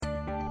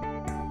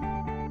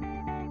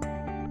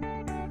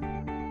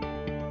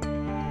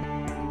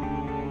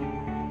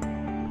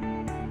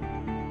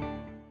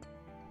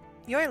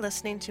You're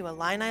listening to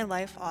Illini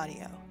Life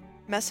Audio,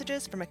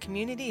 messages from a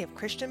community of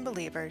Christian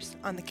believers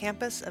on the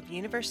campus of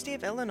University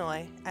of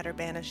Illinois at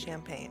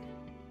Urbana-Champaign.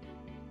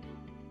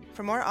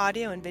 For more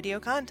audio and video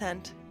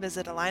content,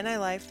 visit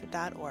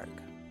IlliniLife.org.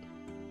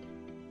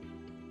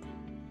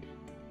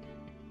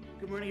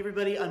 Good morning,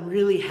 everybody. I'm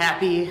really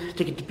happy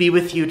to get to be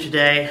with you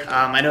today.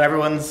 I know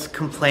everyone's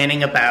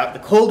complaining about the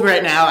cold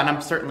right now, and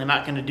I'm certainly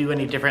not going to do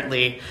any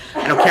differently.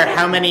 I don't care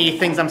how many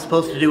things I'm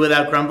supposed to do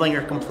without grumbling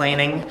or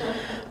complaining.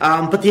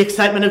 But the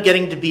excitement of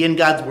getting to be in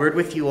God's Word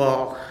with you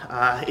all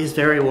is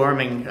very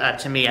warming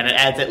to me, and it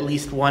adds at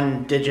least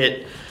one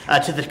digit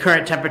to the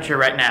current temperature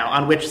right now.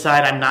 On which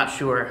side, I'm not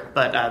sure,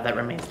 but that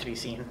remains to be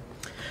seen.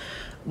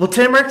 Well,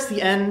 today marks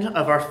the end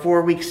of our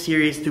 4-week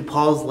series through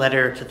Paul's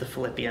letter to the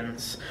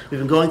Philippians. We've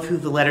been going through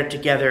the letter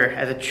together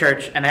as a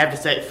church, and I have to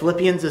say,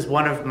 Philippians is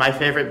one of my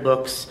favorite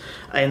books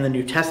in the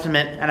New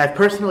Testament, and I've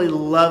personally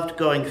loved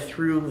going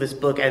through this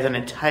book as an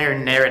entire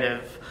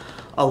narrative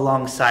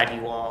alongside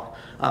you all,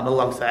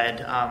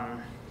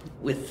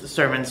 with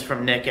sermons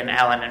from Nick and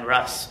Alan and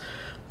Russ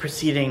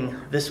preceding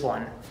this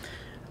one.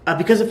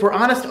 Because if we're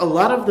honest, a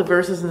lot of the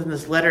verses in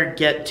this letter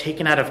get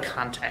taken out of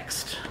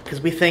context,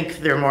 because we think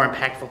they're more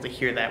impactful to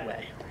hear that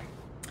way.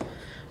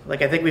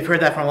 I think we've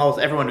heard that from almost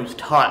everyone who's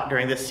taught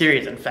during this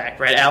series, in fact,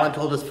 right? Alan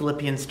told us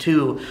Philippians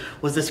 2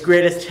 was this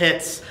greatest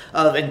hits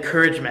of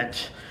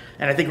encouragement.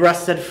 And I think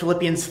Russ said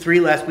Philippians 3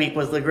 last week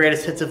was the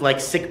greatest hits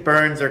of sick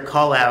burns or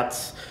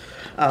call-outs.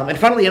 And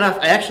funnily enough,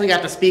 I actually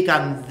got to speak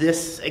on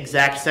this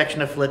exact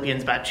section of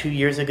Philippians about 2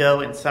 years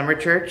ago in summer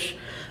church.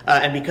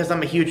 And because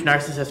I'm a huge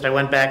narcissist, I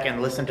went back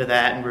and listened to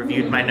that and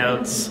reviewed my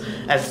notes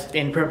as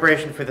in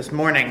preparation for this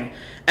morning.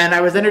 And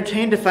I was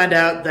entertained to find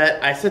out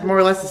that I said more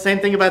or less the same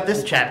thing about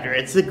this chapter.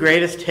 It's the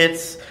greatest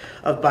hits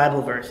of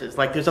Bible verses.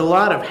 There's a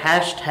lot of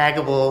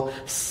hashtagable,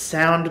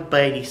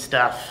 sound-bitey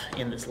stuff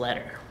in this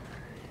letter.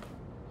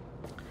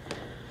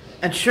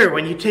 And sure,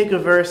 when you take a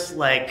verse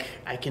like,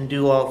 I can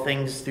do all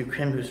things through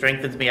him who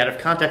strengthens me out of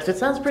context, it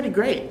sounds pretty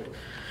great.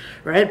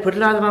 Right? Put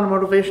it on a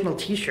motivational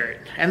t-shirt.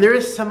 And there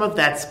is some of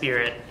that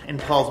spirit in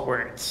Paul's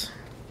words.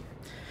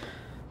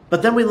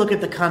 But then we look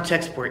at the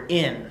context we're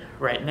in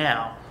right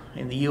now,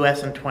 in the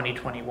U.S. in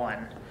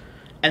 2021.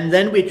 And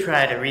then we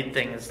try to read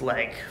things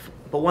like,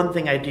 but one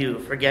thing I do,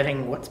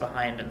 forgetting what's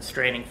behind and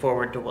straining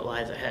forward to what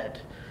lies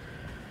ahead.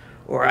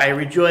 Or, I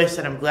rejoice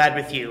and I'm glad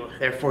with you,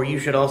 therefore you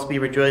should also be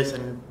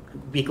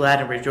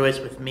glad and rejoice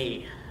with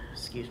me.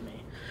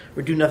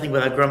 Or do nothing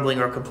without grumbling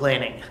or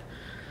complaining.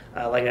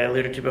 Like I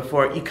alluded to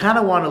before, you kind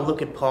of want to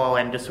look at Paul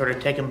and just sort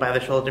of take him by the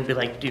shoulder and be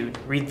like, dude,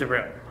 read the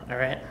room, all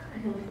right?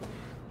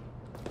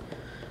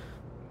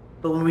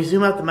 But when we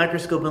zoom out the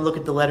microscope and look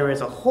at the letter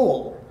as a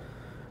whole,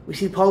 we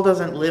see Paul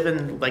doesn't live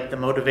in the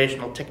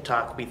motivational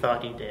TikTok we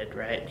thought he did,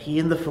 right? He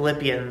and the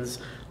Philippians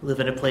live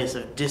in a place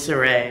of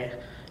disarray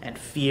and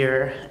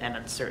fear and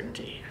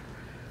uncertainty.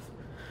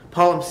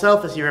 Paul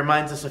himself, as he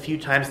reminds us a few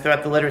times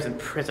throughout the letter, is in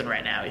prison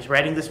right now. He's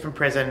writing this from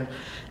prison,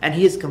 and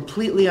he is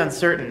completely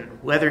uncertain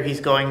whether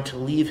he's going to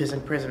leave his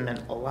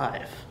imprisonment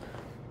alive.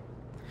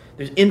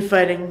 There's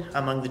infighting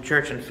among the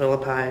church in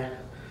Philippi.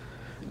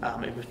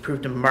 It was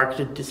proved a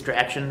marked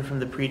distraction from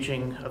the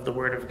preaching of the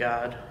Word of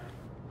God.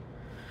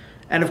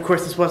 And of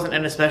course, this wasn't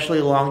an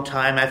especially long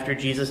time after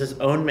Jesus'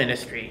 own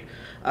ministry.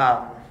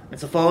 And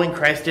so following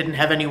Christ didn't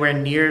have anywhere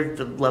near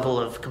the level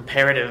of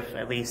comparative,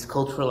 at least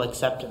cultural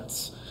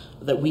acceptance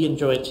that we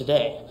enjoy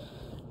today.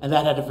 And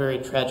that had a very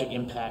tragic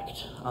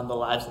impact on the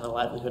lives and the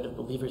livelihood of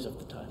believers of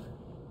the time.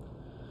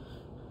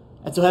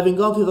 And so having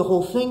gone through the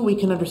whole thing, we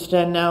can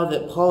understand now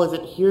that Paul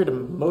isn't here to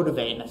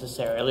motivate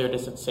necessarily, or to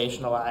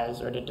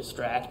sensationalize, or to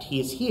distract. He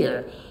is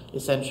here,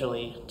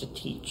 essentially, to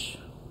teach.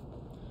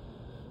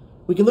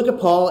 We can look at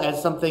Paul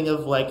as something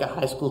of a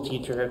high school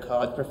teacher or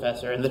college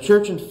professor. And the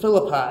church in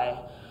Philippi,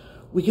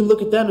 we can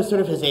look at them as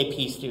sort of his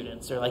AP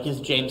students, or his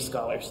James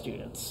Scholar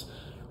students.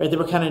 Right, they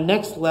were kind of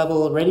next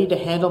level, ready to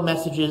handle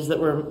messages that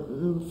were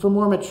for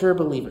more mature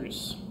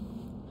believers.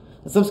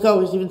 And some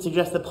scholars even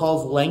suggest that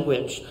Paul's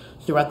language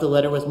throughout the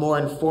letter was more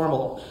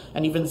informal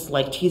and even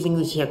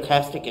teasingly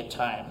sarcastic at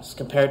times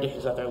compared to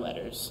his other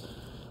letters.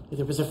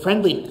 There was a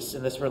friendliness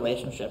in this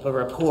relationship, a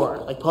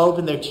rapport. Paul had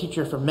been their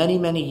teacher for many,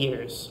 many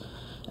years,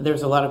 and there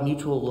was a lot of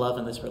mutual love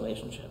in this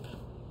relationship.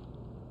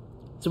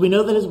 So we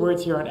know that his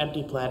words here aren't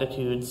empty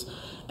platitudes,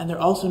 and they're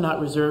also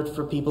not reserved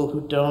for people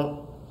who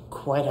don't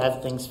quite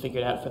have things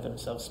figured out for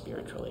themselves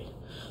spiritually.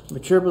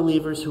 Mature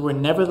believers who were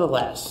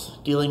nevertheless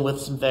dealing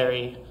with some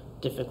very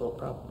difficult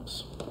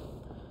problems.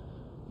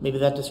 Maybe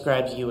that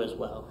describes you as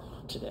well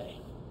today.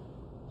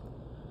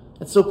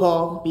 And so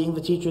Paul, being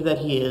the teacher that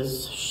he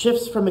is,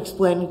 shifts from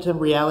explaining to them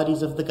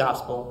realities of the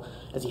gospel,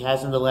 as he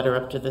has in the letter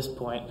up to this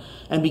point,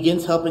 and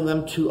begins helping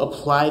them to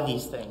apply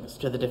these things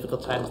to the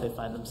difficult times they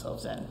find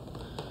themselves in.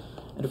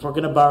 And if we're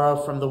going to borrow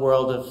from the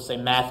world of, say,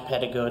 math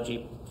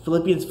pedagogy,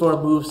 Philippians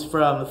 4 moves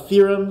from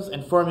theorems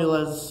and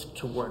formulas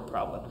to word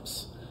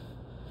problems.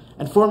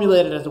 And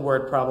formulated as a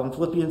word problem,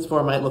 Philippians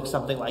 4 might look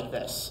something like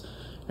this.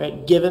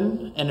 Right?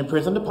 Given an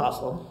imprisoned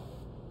apostle,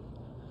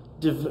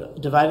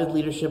 divided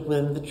leadership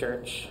within the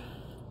church,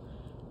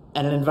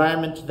 and an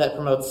environment that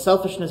promotes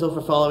selfishness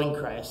over following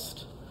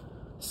Christ,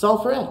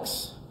 solve for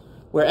X,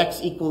 where X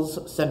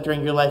equals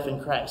centering your life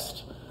in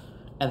Christ.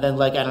 And then,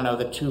 like, I don't know,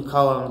 the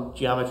 2-column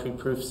geometry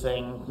proofs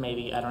thing,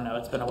 maybe, I don't know,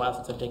 it's been a while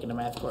since I've taken a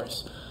math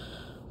course.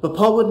 But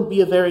Paul wouldn't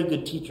be a very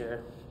good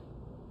teacher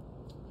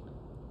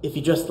if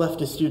he just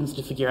left his students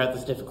to figure out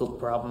this difficult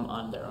problem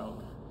on their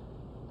own.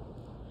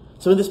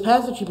 So in this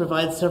passage, he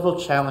provides several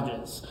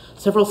challenges,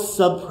 several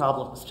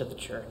sub-problems to the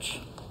church.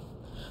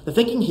 The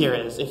thinking here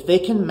is, if they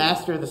can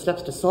master the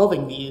steps to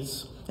solving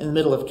these in the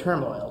middle of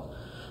turmoil,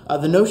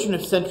 the notion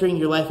of centering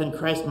your life in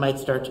Christ might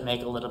start to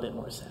make a little bit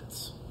more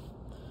sense.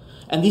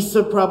 And these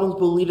sub-problems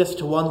will lead us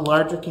to one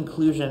larger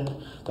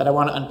conclusion that I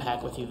want to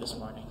unpack with you this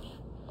morning.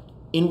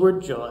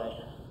 Inward joy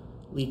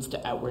leads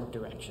to outward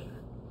direction.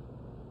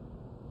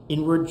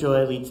 Inward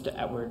joy leads to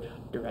outward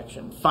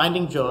direction.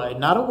 Finding joy,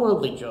 not a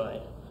worldly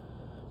joy,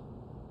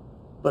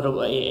 but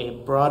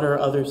a broader,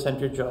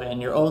 other-centered joy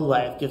in your own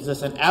life gives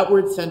us an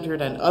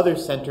outward-centered and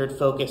other-centered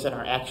focus in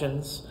our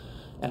actions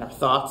and our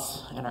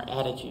thoughts and our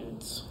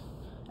attitudes.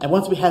 And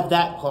once we have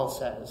that, Paul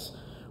says,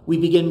 we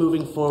begin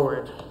moving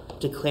forward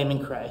to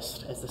claiming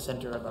Christ as the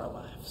center of our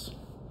lives.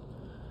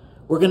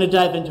 We're going to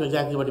dive into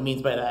exactly what it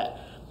means by that.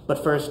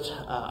 But first,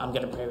 I'm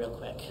going to pray real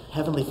quick.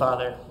 Heavenly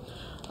Father,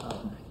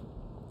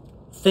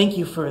 thank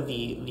you for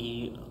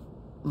the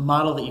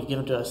model that you've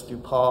given to us through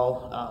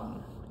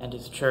Paul and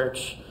his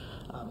church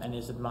and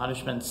his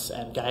admonishments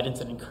and guidance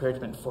and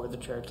encouragement for the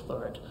church,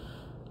 Lord.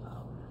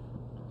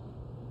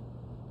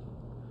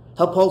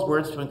 Help Paul's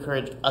words to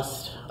encourage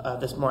us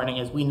this morning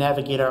as we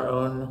navigate our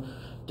own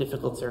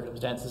difficult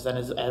circumstances and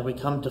as we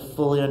come to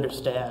fully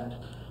understand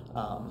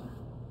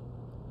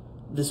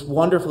this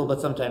wonderful but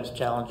sometimes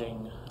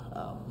challenging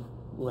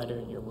letter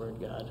in your word,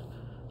 God.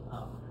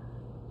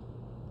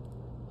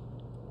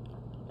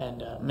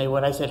 And may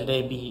what I say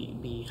today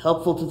be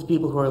helpful to the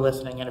people who are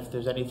listening, and if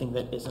there's anything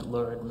that isn't,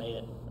 Lord, may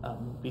it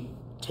be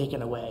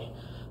taken away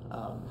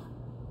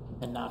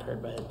and not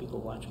heard by the people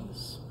watching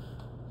this.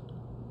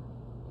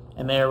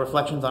 And may our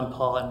reflections on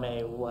Paul and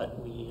may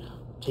what we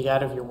take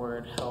out of your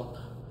word help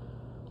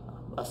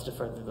us to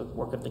further the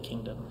work of the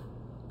kingdom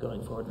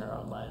going forward in our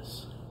own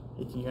lives.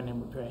 It's in your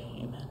name we pray.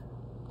 Amen.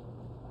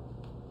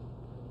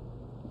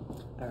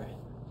 All right.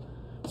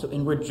 So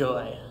inward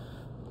joy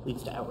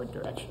leads to outward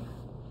direction.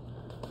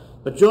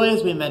 But joy,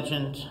 as we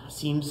mentioned,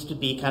 seems to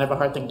be kind of a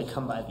hard thing to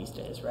come by these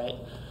days, right?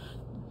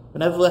 But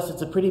nevertheless,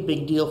 it's a pretty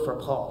big deal for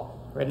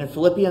Paul, right? In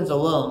Philippians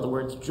alone, the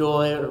words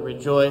joy or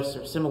rejoice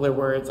or similar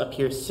words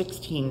appear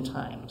 16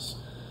 times.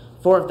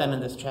 4 of them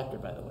in this chapter,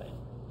 by the way.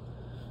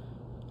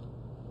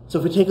 So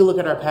if we take a look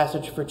at our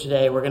passage for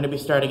today, we're going to be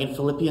starting in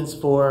Philippians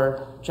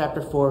 4,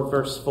 chapter 4,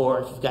 verse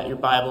 4. If you've got your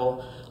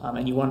Bible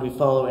and you want to be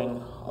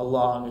following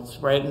along, it's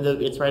right in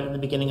the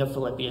beginning of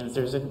Philippians.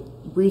 There's a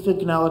brief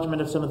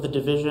acknowledgement of some of the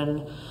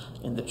division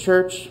in the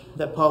church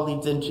that Paul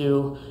leads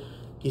into.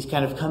 He's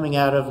kind of coming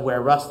out of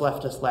where Russ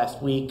left us last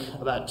week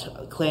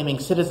about claiming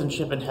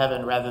citizenship in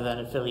heaven rather than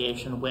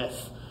affiliation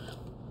with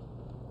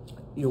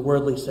your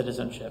worldly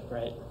citizenship,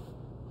 right?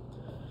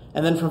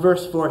 And then from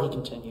verse 4 he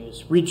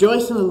continues,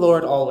 "Rejoice in the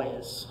Lord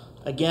always.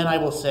 Again I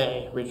will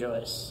say,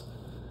 rejoice.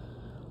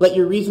 Let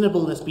your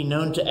reasonableness be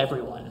known to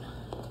everyone.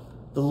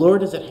 The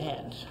Lord is at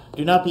hand.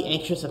 Do not be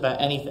anxious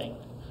about anything,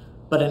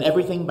 but in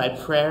everything by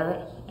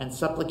prayer and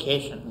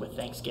supplication with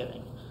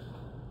thanksgiving.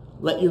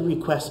 Let your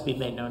requests be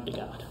made known to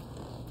God.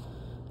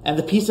 And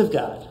the peace of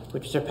God,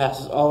 which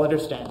surpasses all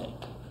understanding,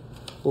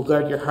 will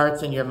guard your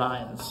hearts and your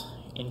minds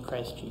in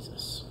Christ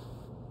Jesus."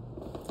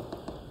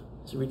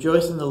 So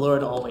rejoice in the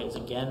Lord always.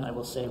 Again, I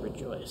will say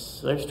rejoice.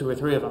 So there's 2 or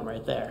 3 of them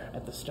right there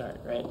at the start,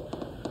 right?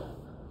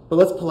 But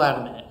let's pull out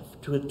a minute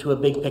to a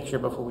big picture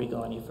before we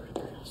go any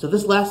further. So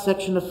this last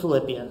section of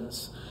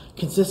Philippians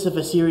consists of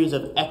a series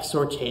of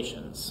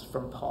exhortations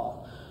from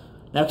Paul.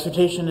 Now,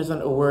 exhortation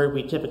isn't a word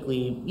we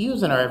typically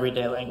use in our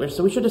everyday language,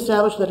 so we should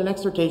establish that an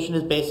exhortation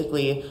is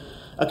basically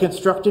a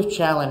constructive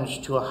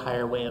challenge to a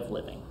higher way of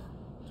living.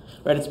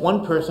 Right? It's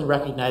one person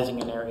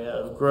recognizing an area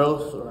of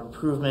growth or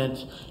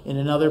improvement in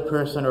another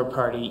person or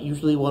party,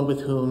 usually one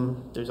with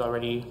whom there's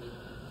already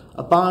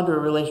a bond or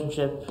a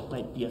relationship,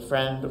 might be a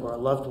friend or a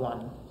loved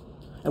one,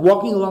 and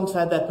walking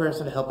alongside that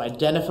person to help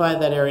identify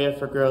that area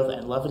for growth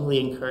and lovingly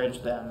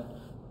encourage them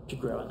to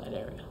grow in that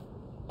area.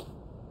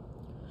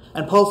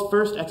 And Paul's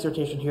first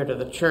exhortation here to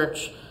the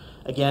church,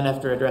 again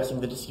after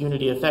addressing the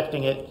disunity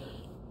affecting it,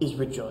 is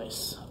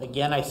rejoice.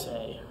 Again I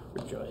say,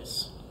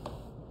 rejoice.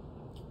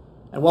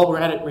 And while we're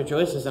at it,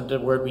 rejoice isn't a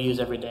word we use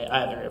every day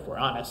either, if we're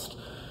honest.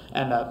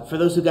 And for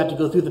those who got to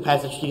go through the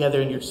passage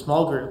together in your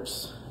small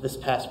groups this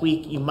past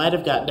week, you might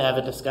have gotten to have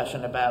a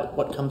discussion about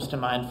what comes to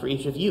mind for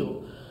each of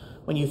you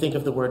when you think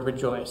of the word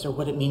rejoice, or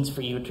what it means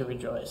for you to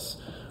rejoice,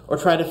 or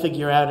try to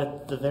figure out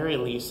at the very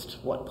least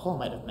what Paul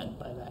might have meant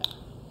by that.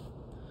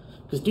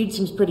 Because dude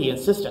seems pretty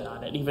insistent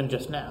on it, even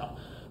just now,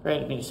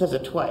 right? I mean, he says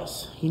it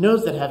twice. He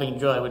knows that having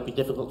joy would be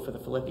difficult for the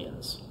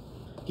Philippians.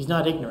 He's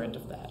not ignorant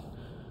of that.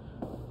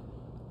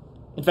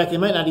 In fact, they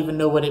might not even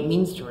know what it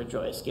means to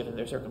rejoice, given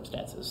their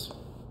circumstances.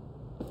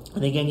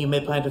 And again, you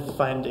may find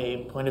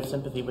a point of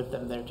sympathy with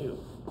them there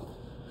too.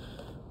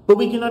 But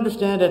we can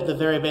understand at the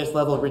very base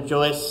level,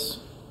 rejoice,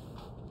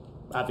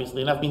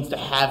 obviously enough, means to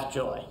have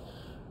joy,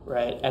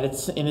 right?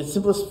 In its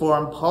simplest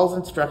form, Paul's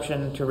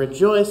instruction to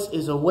rejoice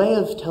is a way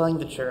of telling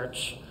the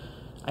church,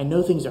 I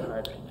know things are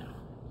hard right now.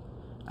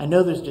 I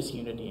know there's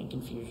disunity and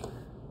confusion.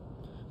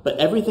 But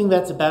everything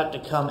that's about to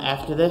come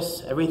after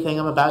this, everything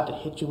I'm about to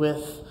hit you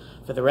with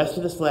for the rest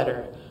of this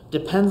letter,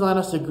 depends on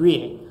us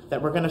agreeing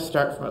that we're going to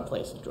start from a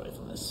place of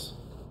joyfulness.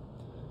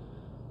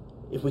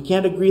 If we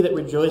can't agree that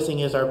rejoicing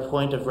is our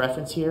point of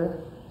reference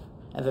here,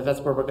 and that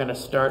that's where we're going to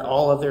start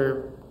all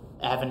other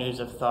avenues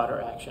of thought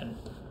or action,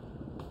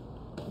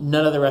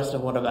 none of the rest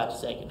of what I'm about to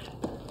say can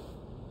happen.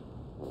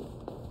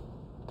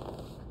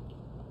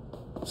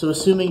 So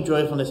assuming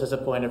joyfulness as a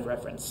point of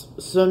reference.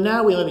 So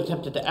now we might be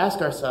tempted to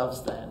ask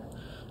ourselves then,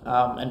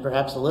 and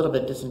perhaps a little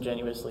bit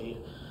disingenuously,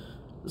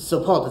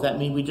 so Paul, does that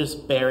mean we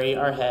just bury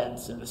our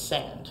heads in the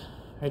sand?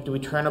 Right? Do we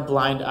turn a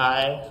blind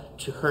eye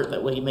to hurt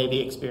that we may be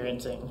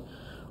experiencing,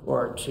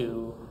 or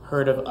to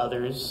hurt of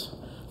others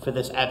for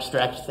this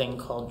abstract thing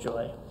called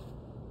joy?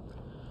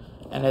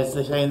 And as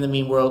they say in the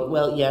meme world,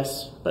 well,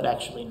 yes, but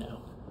actually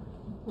no.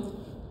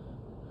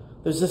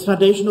 There's this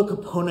foundational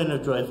component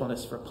of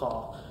joyfulness for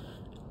Paul,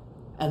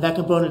 and that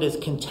component is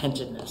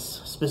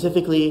contentedness,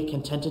 specifically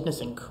contentedness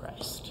in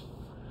Christ.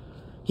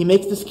 He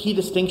makes this key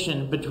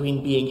distinction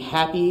between being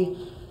happy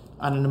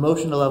on an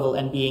emotional level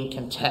and being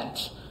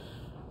content,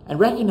 and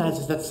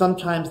recognizes that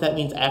sometimes that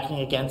means acting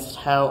against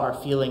how our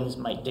feelings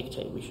might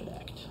dictate we should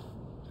act.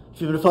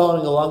 If you've been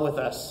following along with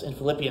us in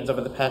Philippians over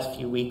the past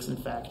few weeks, in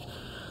fact,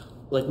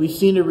 we've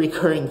seen a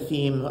recurring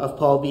theme of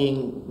Paul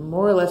being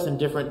more or less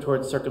indifferent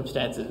towards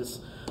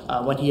circumstances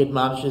when he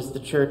admonishes the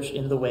church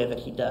in the way that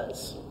he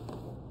does.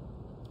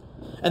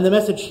 And the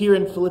message here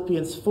in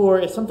Philippians 4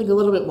 is something a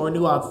little bit more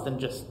nuanced than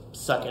just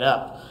suck it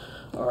up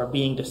or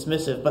being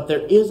dismissive, but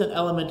there is an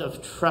element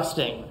of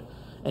trusting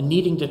and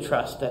needing to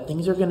trust that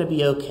things are going to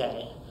be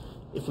okay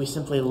if we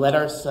simply let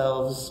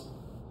ourselves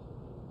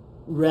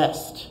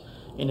rest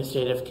in a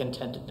state of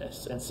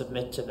contentedness and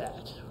submit to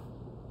that.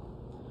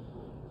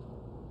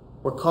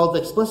 We're called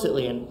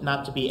explicitly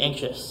not to be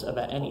anxious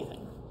about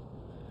anything,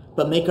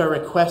 but make our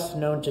requests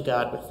known to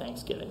God with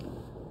thanksgiving,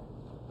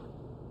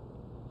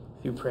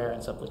 through prayer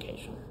and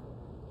supplication.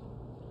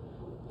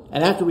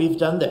 And after we've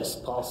done this,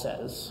 Paul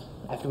says,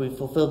 after we've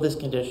fulfilled this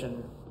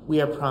condition,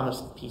 we are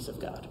promised the peace of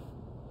God.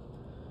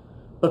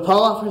 But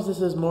Paul offers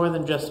this as more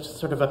than just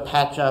sort of a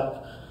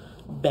patch-up,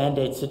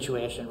 Band-Aid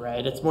situation,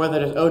 right? It's more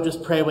than,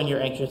 just pray when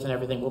you're anxious and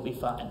everything will be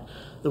fine.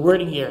 The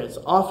wording here is,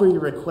 offer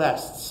your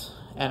requests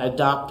and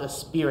adopt a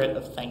spirit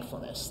of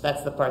thankfulness.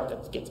 That's the part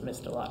that gets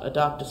missed a lot.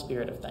 Adopt a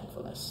spirit of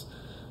thankfulness.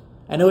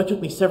 I know it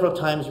took me several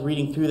times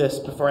reading through this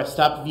before I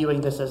stopped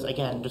viewing this as,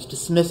 again, just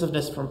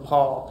dismissiveness from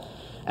Paul.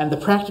 And the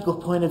practical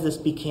point of this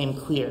became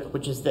clear,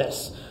 which is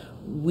this.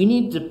 We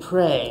need to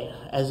pray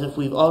as if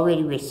we've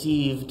already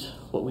received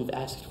what we've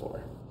asked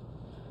for.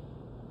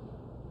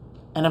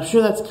 And I'm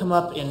sure that's come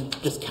up in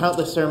just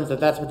countless sermons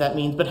that's what that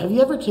means, but have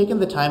you ever taken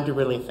the time to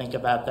really think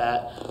about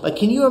that?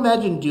 Can you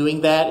imagine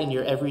doing that in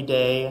your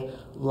everyday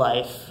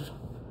life?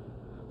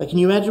 Can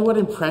you imagine what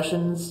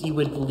impressions you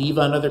would leave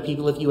on other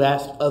people if you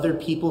asked other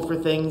people for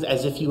things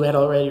as if you had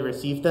already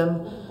received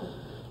them?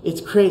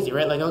 It's crazy,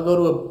 right? I'll go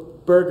to a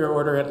burger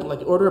order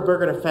a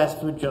burger at a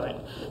fast food joint.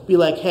 Be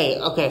like, hey,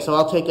 okay, so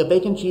I'll take a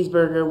bacon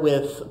cheeseburger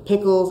with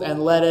pickles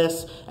and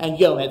lettuce, and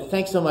man,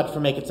 thanks so much for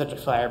making such a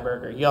fire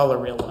burger. Y'all are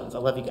real ones. I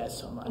love you guys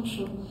so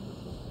much.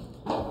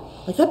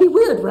 That'd be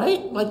weird,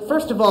 right?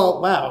 First of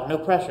all, wow, no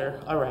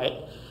pressure. All right.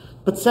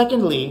 But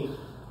secondly,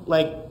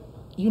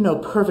 you know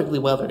perfectly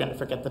well they're going to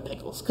forget the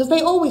pickles, because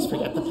they always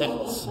forget the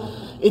pickles.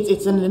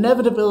 It's an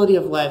inevitability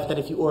of life that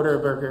if you order a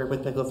burger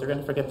with pickles, they're going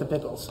to forget the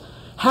pickles.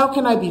 How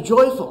can I be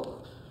joyful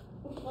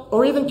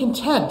or even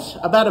content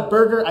about a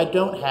burger I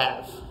don't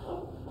have?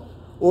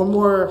 Or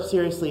more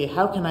seriously,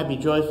 how can I be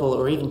joyful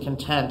or even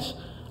content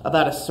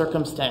about a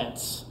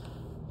circumstance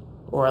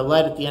or a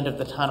light at the end of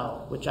the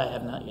tunnel which I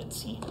have not yet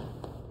seen?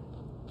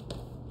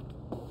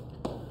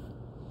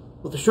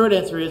 Well, the short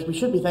answer is we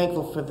should be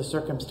thankful for the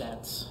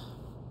circumstance.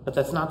 But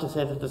that's not to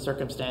say that the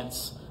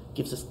circumstance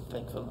gives us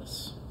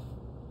thankfulness.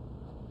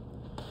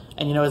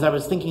 And as I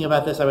was thinking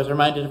about this, I was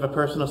reminded of a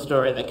personal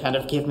story that kind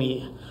of gave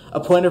me a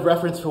point of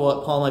reference for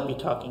what Paul might be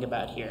talking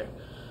about here.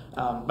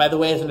 By the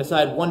way, as an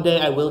aside, one day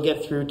I will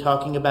get through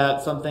talking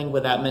about something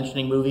without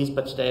mentioning movies,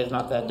 but today is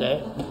not that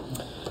day.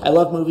 I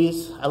love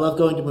movies. I love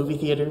going to movie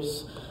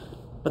theaters.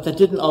 But that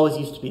didn't always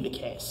used to be the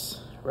case,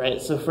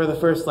 right? So for the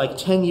first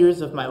 10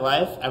 years of my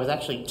life, I was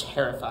actually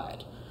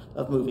terrified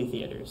of movie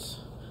theaters.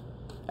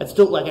 I'd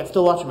still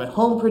watch them at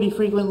home pretty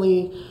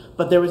frequently,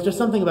 but there was just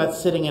something about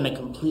sitting in a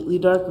completely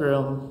dark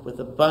room with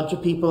a bunch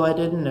of people I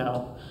didn't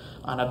know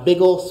on a big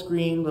old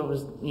screen that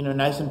was,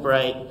 nice and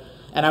bright,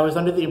 and I was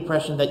under the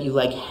impression that you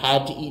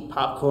had to eat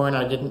popcorn.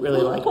 I didn't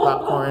really like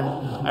popcorn.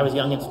 I was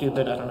young and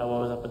stupid. I don't know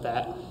what was up with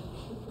that.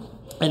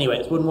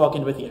 Anyways, wouldn't walk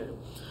into a theater.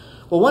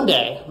 Well, one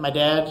day, my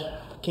dad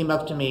came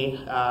up to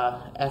me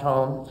at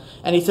home,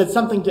 and he said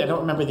something I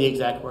don't remember the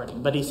exact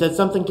wording, but he said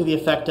something to the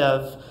effect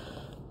of,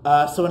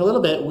 so in a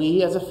little bit,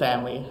 we as a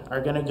family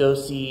are going to go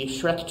see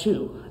Shrek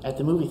 2 at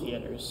the movie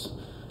theaters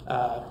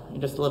in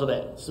just a little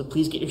bit. So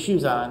please get your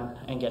shoes on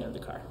and get in the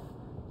car.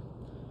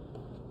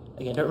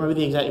 Again, I don't remember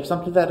the exact,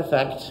 something to that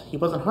effect. He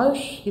wasn't harsh,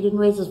 he didn't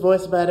raise his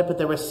voice about it, but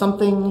there was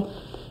something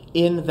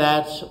in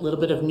that little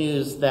bit of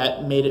news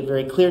that made it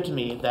very clear to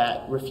me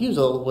that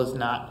refusal was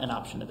not an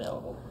option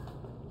available.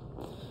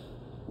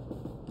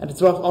 And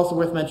it's also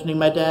worth mentioning,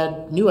 my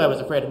dad knew I was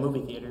afraid of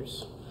movie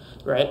theaters,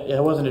 right?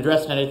 It wasn't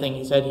addressed in anything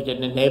he said. He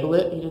didn't enable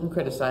it, he didn't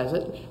criticize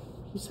it,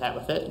 he sat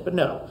with it, but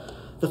no.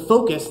 The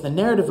focus, the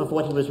narrative of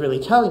what he was really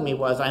telling me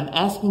was, I'm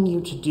asking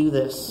you to do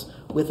this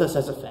with us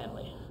as a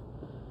family.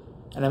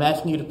 And I'm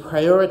asking you to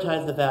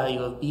prioritize the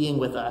value of being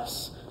with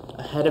us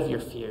ahead of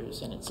your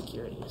fears and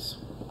insecurities.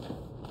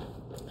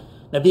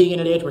 Now, being in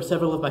an age where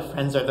several of my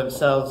friends are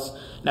themselves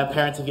now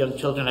parents of young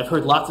children, I've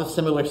heard lots of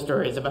similar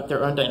stories about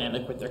their own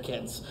dynamic with their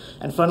kids.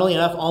 And funnily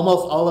enough,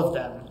 almost all of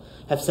them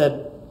have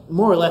said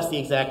more or less the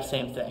exact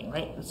same thing,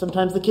 right?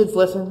 Sometimes the kids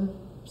listen,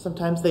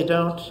 sometimes they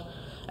don't.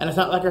 And it's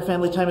not like our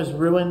family time is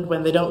ruined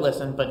when they don't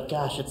listen, but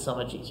gosh, it's so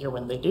much easier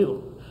when they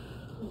do.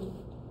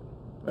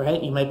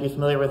 Right? You might be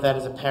familiar with that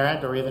as a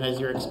parent or even as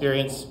your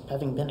experience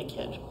having been a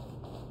kid.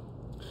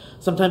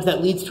 Sometimes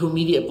that leads to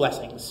immediate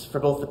blessings for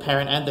both the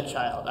parent and the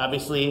child.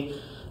 Obviously,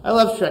 I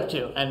love Shrek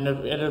 2, and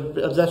an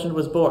obsession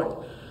was born.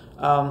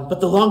 But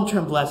the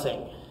long-term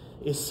blessing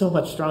is so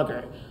much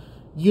stronger.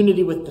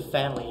 Unity with the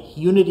family,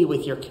 unity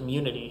with your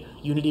community,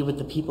 unity with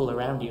the people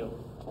around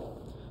you.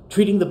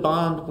 Treating the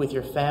bond with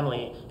your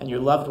family and your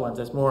loved ones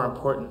as more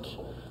important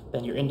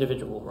than your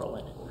individual role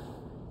in it.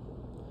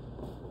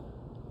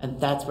 And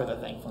that's where the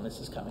thankfulness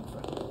is coming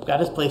from. God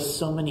has placed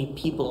so many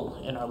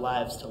people in our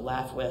lives to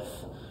laugh with,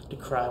 to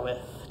cry with,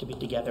 to be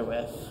together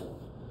with.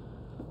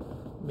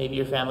 Maybe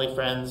your family,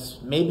 friends,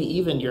 maybe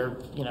even your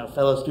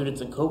fellow students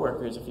and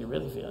coworkers if you're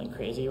really feeling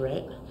crazy,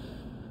 right?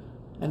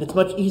 And it's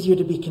much easier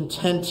to be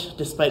content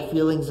despite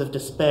feelings of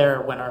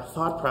despair when our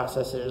thought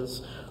process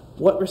is,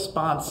 what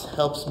response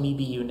helps me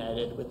be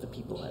united with the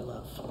people I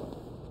love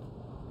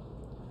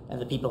and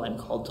the people I'm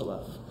called to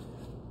love?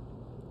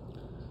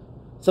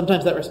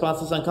 Sometimes that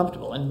response is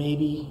uncomfortable and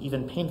maybe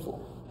even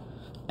painful.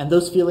 And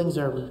those feelings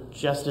are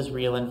just as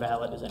real and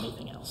valid as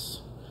anything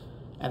else.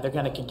 And they're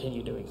going to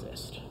continue to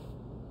exist.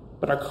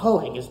 But our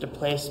calling is to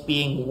place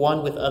being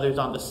one with others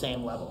on the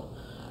same level,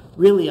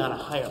 really on a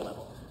higher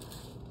level.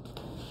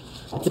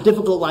 It's a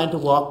difficult line to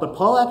walk, but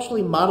Paul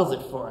actually models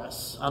it for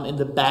us in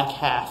the back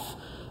half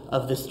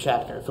of this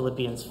chapter,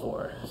 Philippians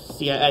 4.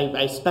 See,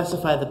 I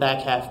specify the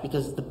back half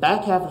because the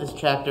back half of this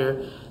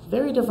chapter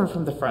very different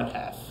from the front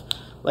half.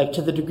 Like,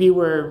 to the degree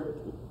where,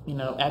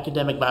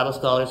 academic Bible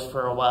scholars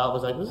for a while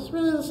was like, was this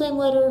really the same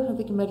letter? I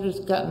think it might have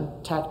just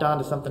gotten tacked on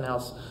to something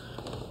else.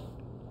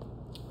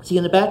 See,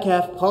 in the back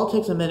half, Paul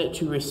takes a minute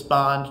to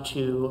respond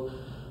to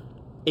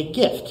a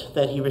gift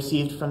that he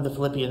received from the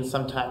Philippians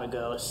some time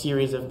ago, a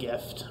series of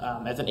gifts,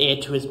 as an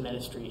aid to his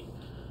ministry.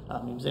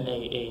 He was in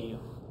a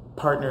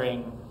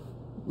partnering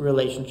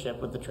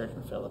relationship with the church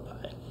in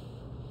Philippi.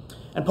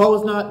 And Paul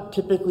was not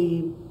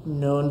typically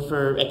known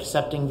for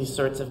accepting these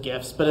sorts of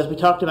gifts, but as we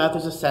talked about,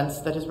 there's a sense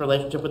that his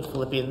relationship with the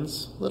Philippians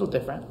is a little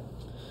different.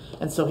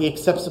 And so he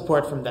accepts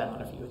support from them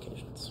on a few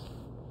occasions.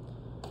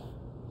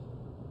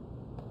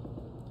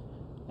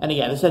 And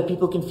again, this had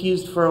people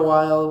confused for a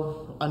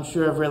while,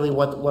 unsure of really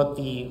what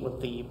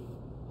the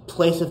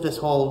place of this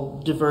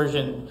whole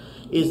diversion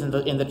is in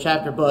the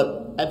chapter.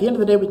 But at the end of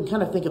the day, we can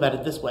kind of think about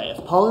it this way.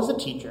 If Paul is a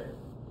teacher,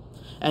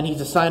 and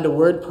he's assigned a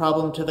word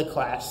problem to the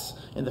class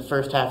in the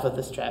first half of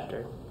this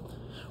chapter,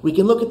 we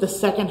can look at the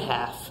second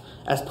half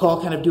as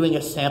Paul kind of doing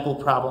a sample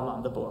problem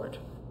on the board,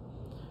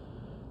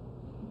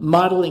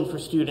 modeling for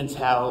students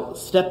how,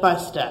 step by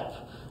step,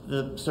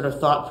 the sort of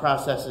thought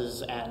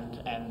processes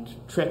and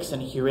tricks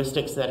and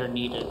heuristics that are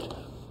needed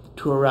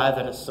to arrive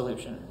at a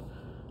solution.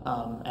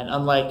 And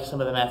unlike some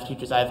of the math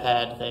teachers I've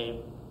had, they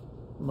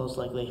most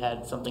likely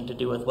had something to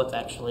do with what's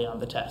actually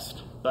on the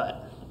test.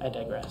 But I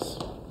digress.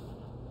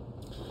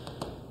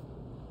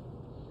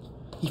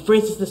 He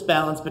phrases this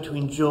balance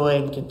between joy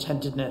and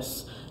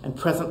contentedness and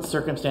present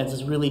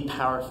circumstances really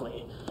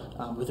powerfully,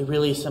 with a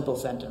really simple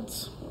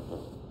sentence.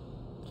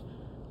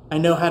 I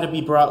know how to be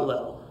brought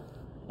low,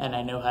 and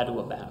I know how to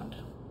abound.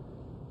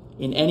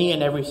 In any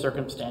and every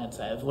circumstance,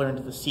 I have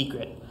learned the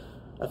secret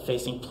of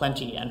facing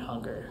plenty and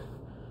hunger,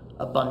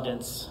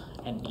 abundance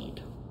and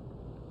need.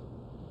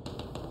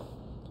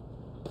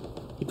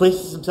 He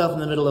places himself in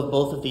the middle of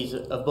both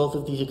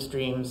of these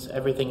extremes,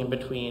 everything in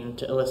between,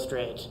 to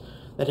illustrate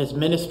that his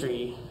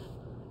ministry,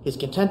 his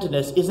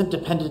contentedness, isn't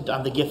dependent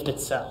on the gift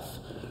itself.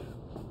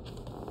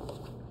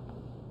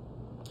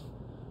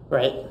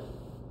 Right?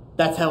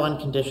 That's how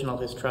unconditional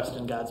his trust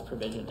in God's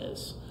provision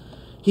is.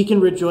 He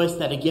can rejoice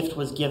that a gift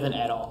was given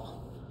at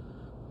all,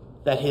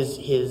 that his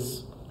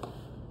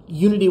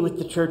unity with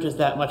the church is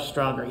that much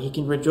stronger. He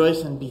can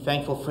rejoice and be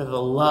thankful for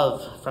the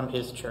love from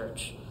his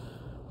church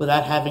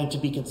without having to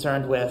be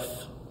concerned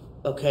with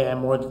okay,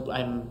 I'm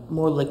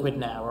more liquid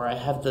now, or I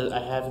have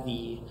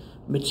the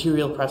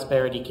material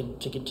prosperity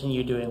to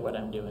continue doing what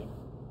I'm doing.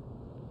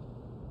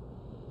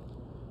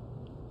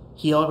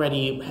 He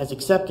already has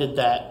accepted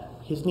that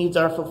his needs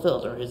are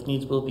fulfilled, or his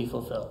needs will be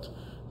fulfilled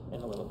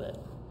in a little bit.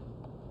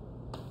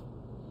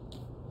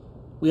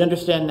 We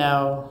understand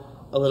now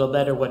a little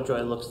better what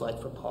joy looks like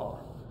for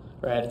Paul,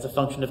 right? It's a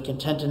function of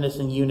contentedness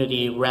and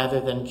unity rather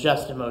than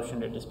just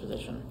emotion or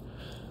disposition.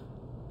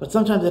 But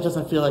sometimes it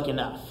doesn't feel like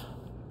enough,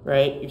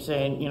 right? You're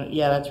saying,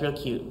 yeah, that's real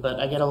cute, but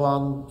I get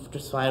along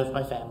just fine with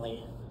my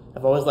family.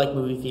 I've always liked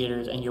movie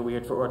theaters, and you're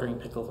weird for ordering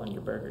pickles on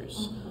your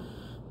burgers. Mm-hmm.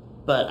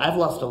 But I've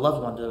lost a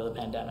loved one due to the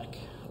pandemic,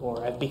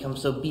 or I've become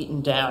so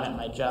beaten down at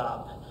my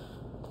job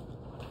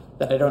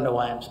that I don't know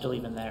why I'm still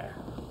even there.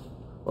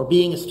 Or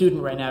being a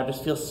student right now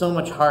just feels so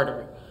much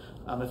harder,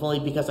 if only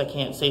because I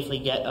can't safely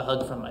get a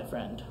hug from my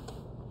friend.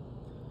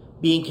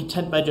 Being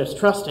content by just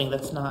trusting,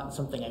 that's not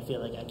something I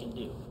feel like I can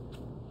do.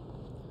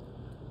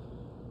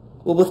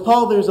 Well, with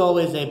Paul, there's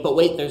always a "but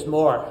wait, there's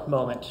more"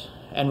 moment,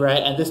 and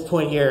this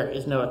point here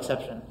is no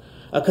exception.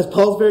 Because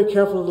Paul's very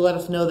careful to let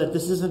us know that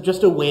this isn't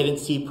just a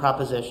wait-and-see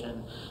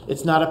proposition.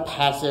 It's not a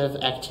passive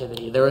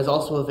activity. There is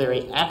also a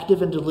very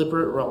active and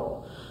deliberate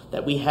role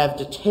that we have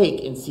to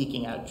take in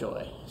seeking out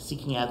joy,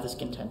 seeking out this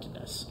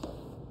contentedness.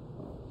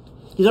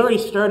 He's already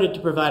started to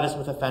provide us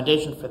with a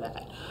foundation for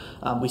that.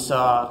 We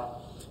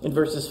saw in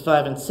verses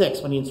 5 and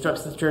 6 when he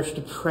instructs the church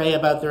to pray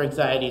about their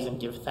anxieties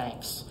and give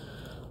thanks.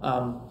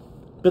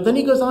 But then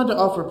he goes on to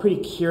offer a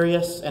pretty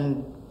curious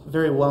and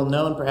very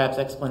well-known, perhaps,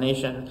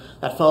 explanation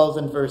that follows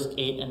in verse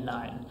 8 and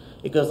 9.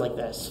 It goes like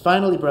this: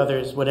 "Finally,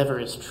 brothers, whatever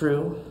is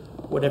true,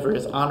 whatever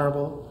is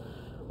honorable,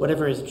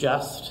 whatever is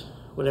just,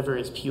 whatever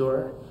is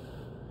pure,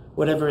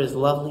 whatever is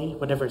lovely,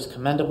 whatever is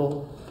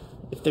commendable,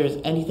 if there is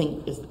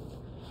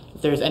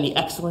any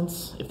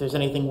excellence, if there's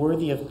anything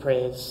worthy of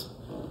praise,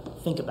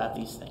 think about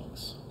these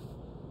things.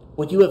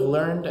 What you have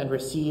learned and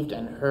received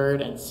and heard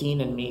and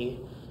seen in me,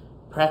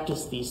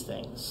 practice these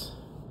things,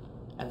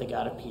 and the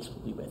God of peace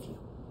will be with you."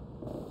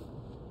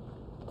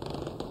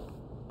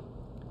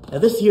 Now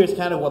this here is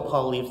kind of what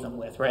Paul leaves them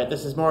with, right?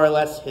 This is more or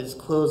less his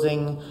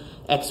closing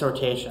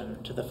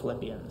exhortation to the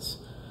Philippians.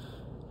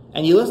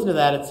 And you listen to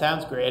that, it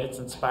sounds great. It's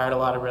inspired a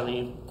lot of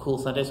really cool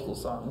Sunday school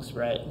songs,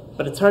 right?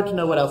 But it's hard to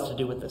know what else to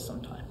do with this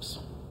sometimes.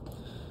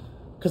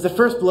 Because at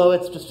first blow,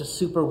 it's just a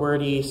super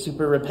wordy,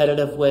 super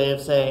repetitive way of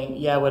saying,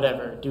 yeah,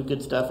 whatever, do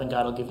good stuff and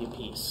God will give you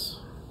peace.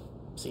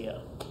 See ya.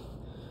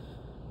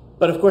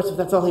 But of course, if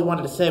that's all he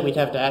wanted to say, we'd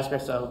have to ask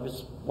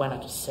ourselves, why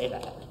not just say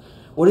that?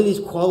 What do these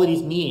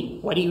qualities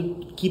mean? Why do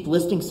you keep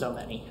listing so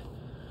many?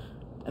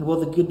 And well,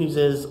 the good news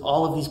is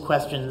all of these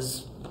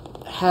questions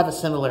have a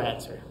similar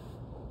answer.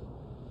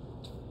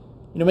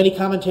 Many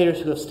commentators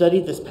who have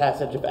studied this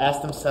passage have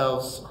asked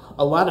themselves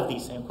a lot of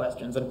these same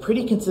questions, and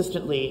pretty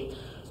consistently,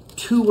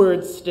 two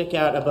words stick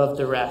out above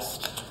the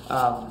rest,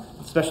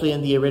 especially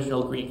in the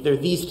original Greek. They're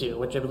these two,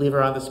 which I believe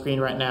are on the screen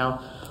right now.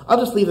 I'll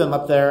just leave them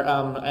up there,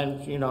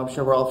 and I'm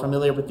sure we're all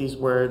familiar with these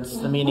words.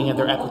 The meaning and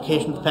their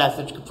application to the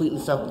passage completely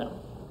self-known.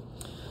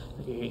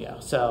 Here you go.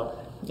 So,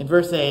 in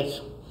verse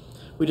 8,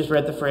 we just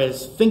read the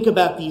phrase, "Think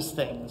about these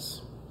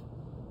things,"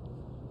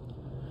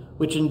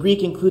 which in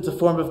Greek includes a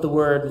form of the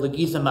word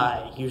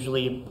logizomai,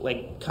 usually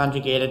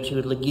conjugated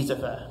to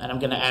logizotha. And I'm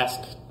going to ask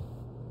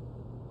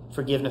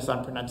forgiveness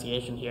on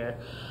pronunciation here.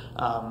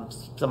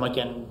 Someone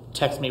can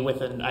text me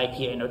with an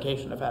IPA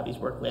notation of how these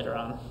work later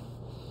on.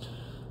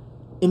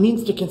 It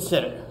means to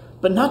consider,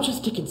 but not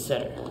just to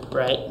consider,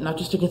 right? Not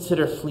just to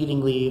consider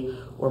fleetingly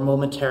or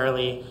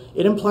momentarily.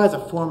 It implies a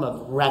form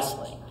of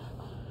wrestling,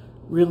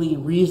 really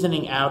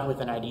reasoning out with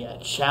an idea,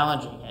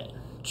 challenging it,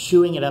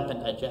 chewing it up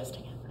and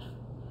digesting it.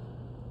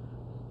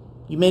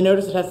 You may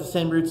notice it has the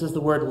same roots as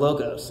the word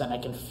logos, and I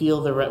can feel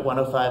the Ret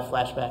 105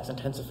 flashbacks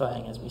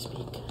intensifying as we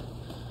speak.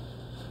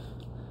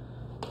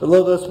 The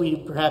logos we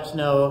perhaps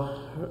know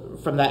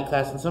from that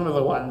class and some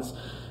other ones.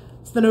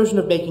 It's the notion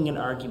of making an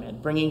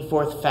argument, bringing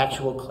forth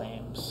factual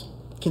claims,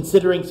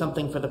 considering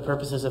something for the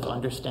purposes of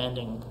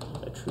understanding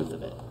the truth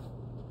of it.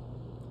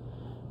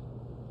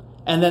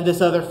 And then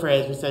this other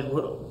phrase, we said,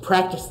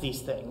 practice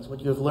these things.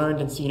 What you have learned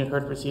and seen and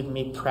heard and received in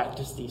me,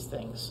 practice these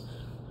things.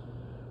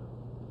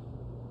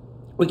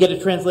 We get a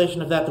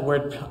translation of that, the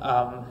word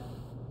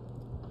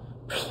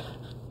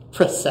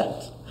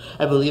present,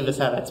 I believe is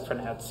how that's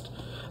pronounced,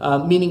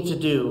 meaning to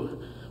do,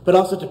 but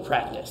also to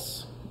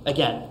practice.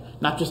 Again,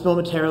 not just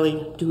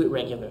momentarily, do it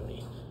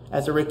regularly,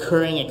 as a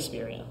recurring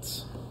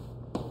experience.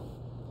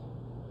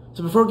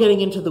 So before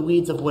getting into the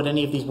weeds of what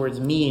any of these words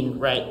mean,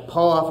 right,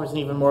 Paul offers an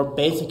even more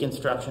basic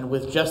instruction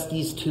with just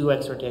these two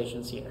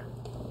exhortations here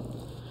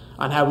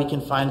on how we can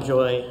find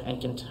joy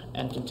and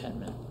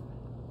contentment.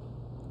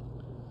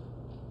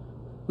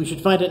 We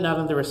should find it not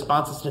in the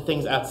responses to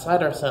things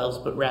outside ourselves,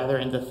 but rather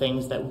in the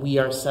things that we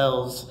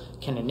ourselves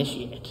can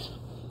initiate.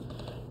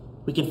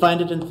 We can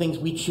find it in things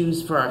we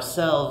choose for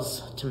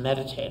ourselves to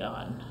meditate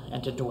on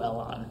and to dwell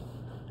on,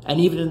 and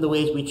even in the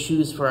ways we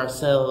choose for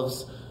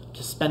ourselves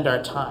to spend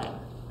our time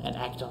and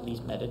act on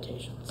these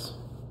meditations.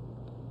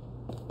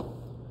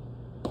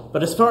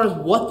 But as far as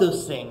what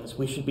those things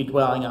we should be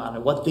dwelling on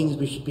and what things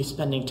we should be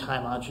spending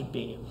time on should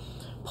be,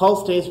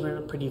 Paul stays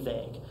pretty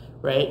vague,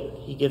 right?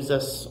 He gives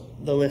us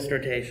the list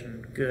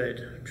rotation: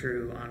 good,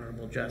 true,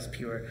 honorable, just,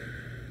 pure.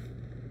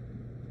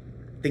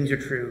 Things are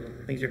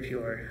true, things are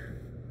pure.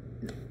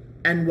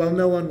 And while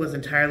no one was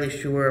entirely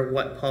sure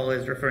what Paul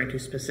is referring to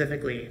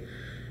specifically,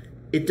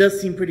 it does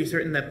seem pretty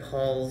certain that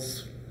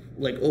Paul's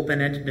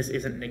open-endedness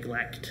isn't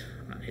neglect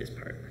on his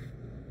part.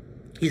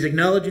 He's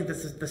acknowledging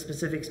that the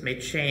specifics may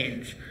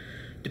change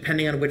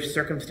depending on which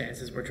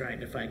circumstances we're trying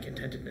to find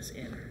contentedness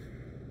in.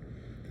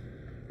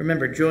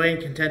 Remember, joy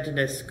and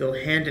contentedness go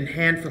hand in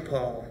hand for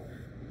Paul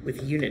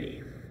with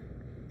unity.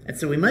 And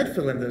so we might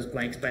fill in those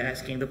blanks by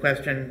asking the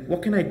question,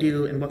 what can I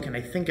do and what can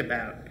I think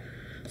about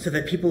so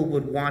that people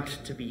would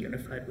want to be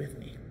unified with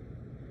me?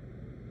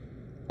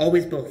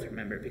 Always both,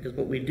 remember, because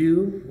what we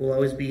do will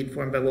always be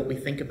informed by what we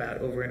think about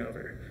over and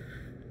over.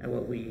 And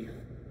what we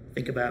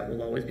think about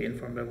will always be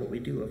informed by what we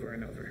do over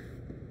and over.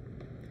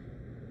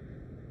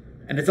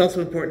 And it's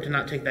also important to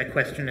not take that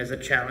question as a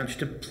challenge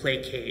to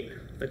placate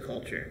the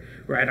culture,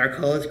 right? Our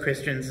call as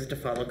Christians is to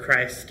follow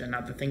Christ and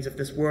not the things of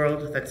this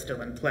world that's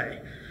still in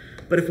play.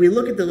 But if we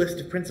look at the list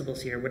of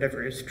principles here,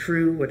 whatever is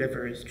true,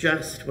 whatever is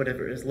just,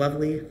 whatever is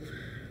lovely,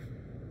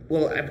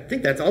 well, I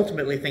think that's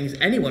ultimately things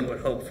anyone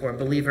would hope for,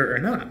 believer or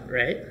not,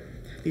 right?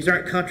 These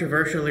aren't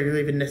controversial or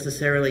even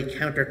necessarily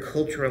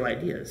countercultural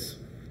ideas.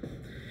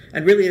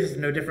 And really, this is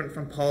no different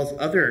from Paul's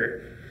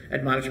other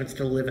admonishments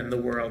to live in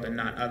the world and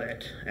not of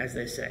it, as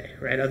they say,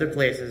 right? Other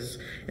places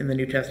in the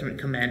New Testament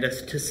command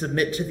us to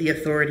submit to the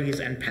authorities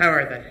and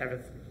power that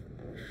have,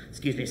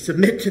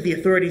 submit to the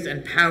authorities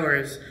and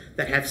powers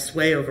that have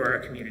sway over our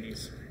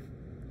communities.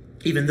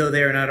 Even though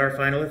they are not our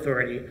final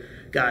authority,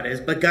 God is.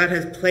 But God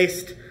has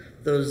placed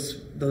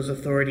those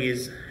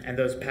authorities and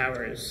those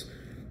powers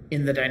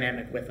in the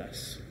dynamic with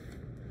us.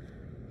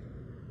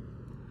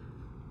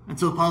 And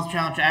so Paul's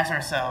challenge to ask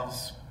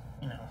ourselves,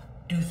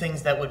 do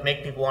things that would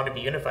make people want to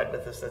be unified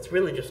with us, that's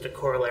really just a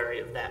corollary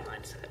of that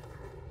mindset.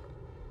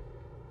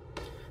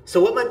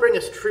 So what might bring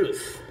us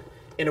truth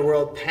in a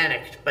world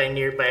panicked by a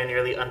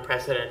nearly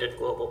unprecedented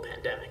global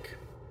pandemic?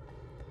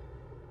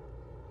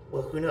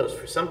 Well, who knows?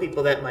 For some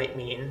people that might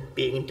mean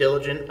being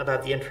diligent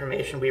about the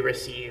information we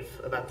receive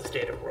about the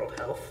state of world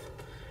health,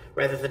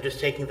 rather than just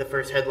taking the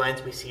first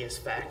headlines we see as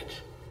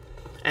fact,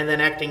 and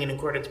then acting in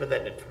accordance with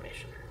that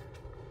information.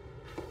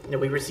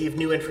 We receive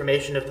new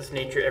information of this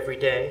nature every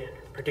day,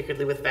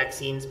 particularly with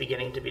vaccines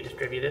beginning to be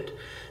distributed.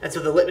 And so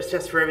the litmus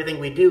test for everything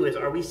we do is,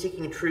 are we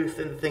seeking truth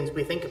in the things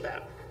we think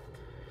about?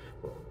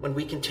 When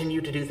we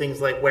continue to do things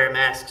like wear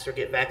masks or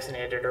get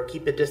vaccinated or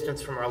keep a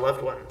distance from our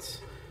loved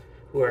ones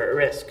who are at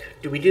risk,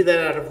 do we do that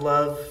out of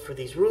love for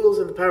these rules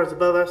and the powers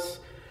above us,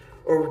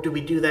 or do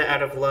we do that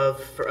out of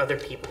love for other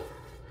people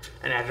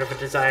and out of a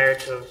desire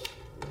to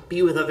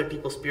be with other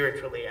people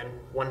spiritually and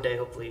one day,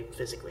 hopefully,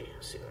 physically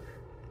soon?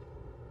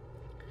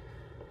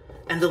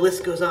 And the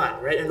list goes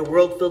on, right? In a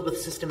world filled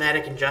with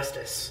systematic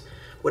injustice,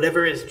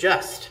 whatever is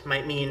just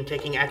might mean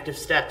taking active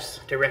steps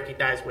to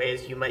recognize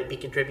ways you might be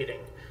contributing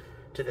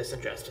to this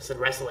injustice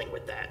and wrestling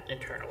with that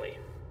internally.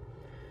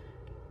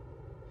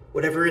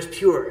 Whatever is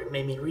pure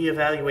may mean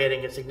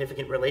reevaluating a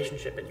significant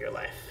relationship in your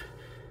life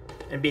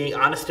and being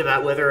honest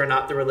about whether or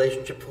not the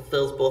relationship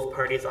fulfills both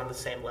parties on the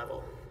same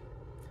level.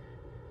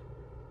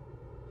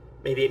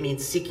 Maybe it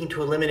means seeking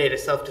to eliminate a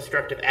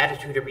self-destructive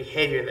attitude or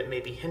behavior that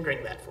may be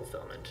hindering that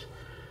fulfillment.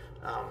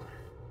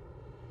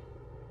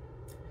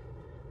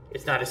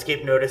 It's not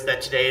escape notice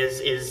that today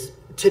is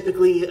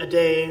typically a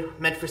day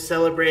meant for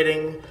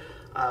celebrating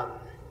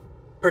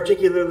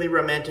particularly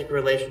romantic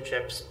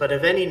relationships, but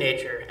of any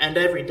nature and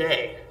every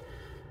day.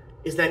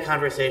 Is that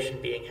conversation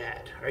being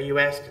had? Are you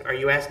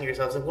asking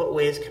yourselves, in what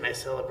ways can I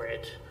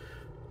celebrate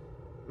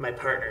my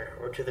partner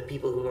or to the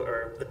people who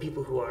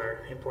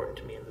are important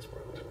to me in this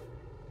world?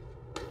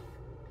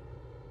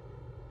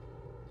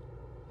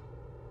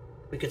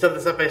 We could sum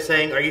this up by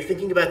saying, are you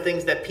thinking about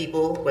things that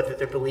people, whether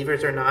they're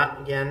believers or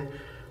not, again,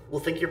 will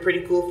think you're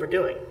pretty cool for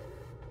doing?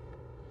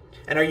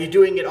 And are you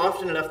doing it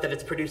often enough that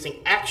it's producing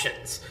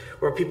actions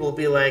where people will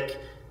be like,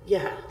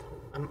 yeah,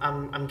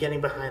 I'm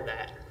getting behind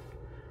that.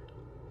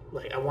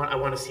 Like, I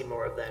want to see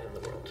more of that in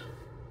the world.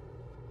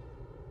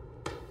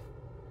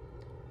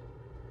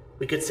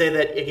 We could say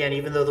that, again,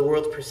 even though the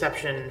world's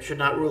perception should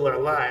not rule our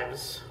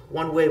lives,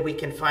 one way we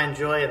can find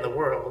joy in the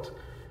world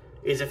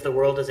is if the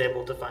world is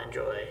able to find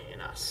joy in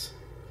us.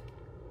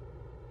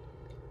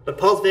 But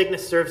Paul's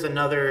vagueness serves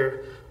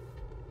another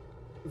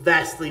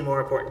vastly more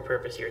important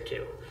purpose here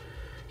too.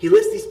 He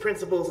lists these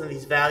principles and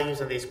these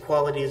values and these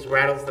qualities,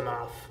 rattles them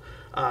off,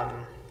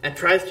 and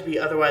tries to be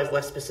otherwise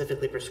less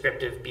specifically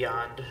prescriptive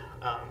beyond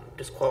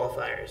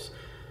disqualifiers.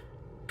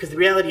 Because the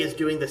reality is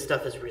doing this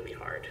stuff is really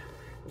hard.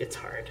 It's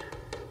hard.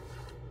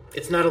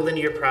 It's not a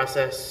linear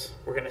process.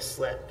 We're going to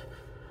slip.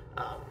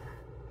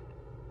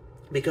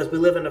 Because we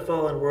live in a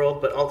fallen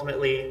world, but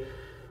ultimately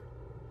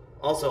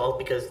also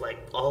because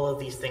all of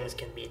these things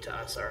can be to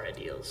us our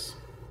ideals.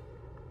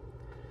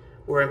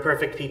 We're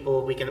imperfect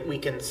people. We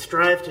can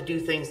strive to do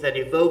things that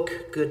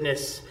evoke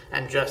goodness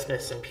and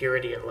justness and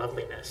purity and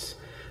loveliness.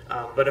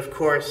 But of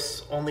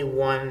course, only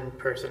one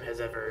person has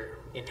ever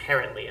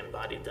inherently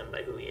embodied them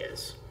by who he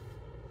is.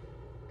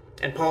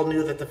 And Paul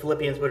knew that the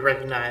Philippians would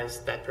recognize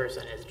that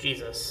person as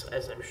Jesus,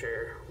 as I'm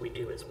sure we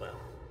do as well.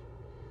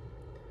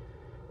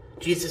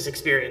 Jesus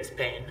experienced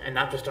pain, and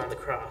not just on the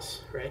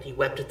cross, right? He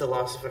wept at the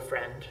loss of a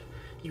friend.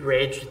 He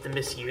raged at the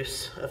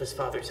misuse of his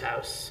Father's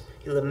house.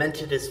 He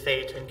lamented his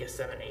fate in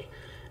Gethsemane.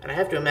 And I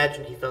have to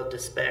imagine he felt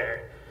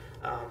despair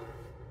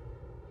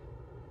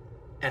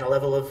and a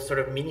level of sort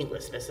of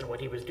meaninglessness in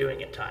what he was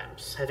doing at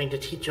times, having to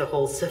teach a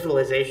whole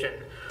civilization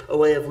a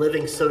way of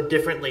living so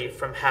differently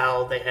from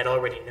how they had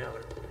already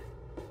known.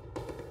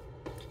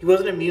 He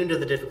wasn't immune to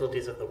the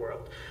difficulties of the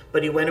world,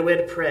 but he went away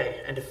to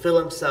pray and to fill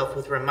himself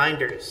with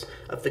reminders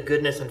of the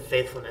goodness and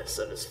faithfulness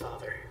of his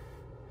Father.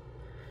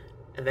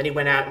 And then he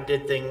went out and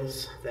did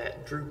things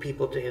that drew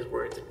people to his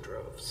words in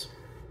droves.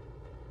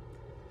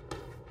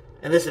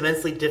 And this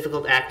immensely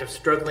difficult act of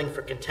struggling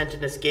for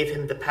contentedness gave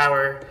him the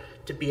power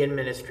to be in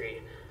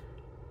ministry,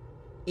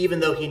 even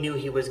though he knew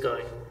he was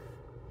going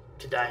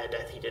to die a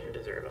death he didn't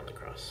deserve on the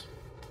cross.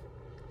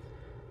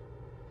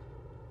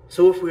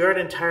 So if we aren't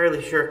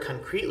entirely sure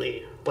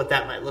concretely what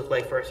that might look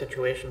like for our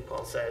situation,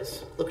 Paul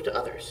says, look to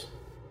others.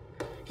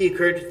 He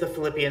encouraged the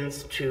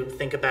Philippians to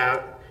think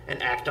about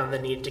and act on the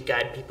need to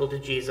guide people to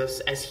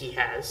Jesus as he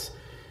has.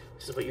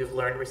 This is what you've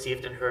learned,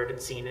 received, and heard and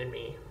seen in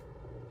me.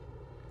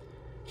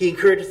 He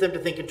encourages them to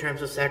think in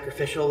terms of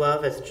sacrificial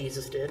love as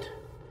Jesus did.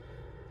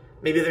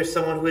 Maybe there's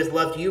someone who has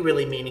loved you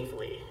really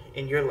meaningfully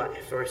in your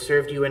life or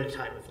served you in a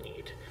time of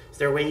need. Is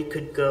there a way you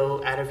could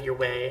go out of your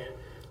way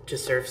to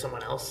serve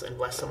someone else and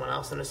bless someone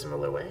else in a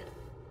similar way?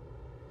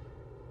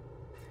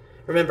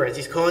 Remember, as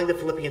he's calling the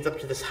Philippians up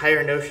to this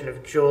higher notion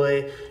of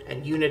joy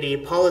and unity,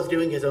 Paul is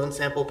doing his own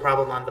sample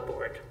problem on the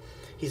board.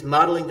 He's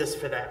modeling this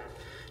for them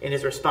in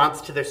his response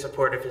to their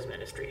support of his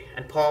ministry.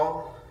 And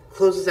Paul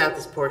closes out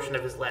this portion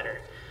of his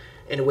letter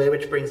in a way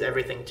which brings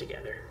everything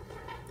together.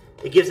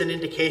 It gives an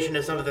indication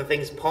of some of the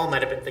things Paul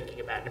might have been thinking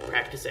about and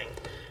practicing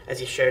as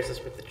he shares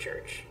this with the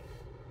church.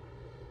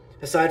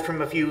 Aside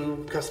from a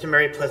few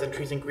customary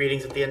pleasantries and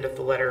greetings at the end of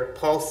the letter,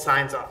 Paul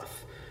signs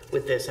off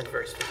with this in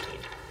verse 15.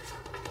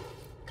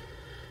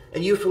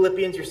 And you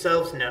Philippians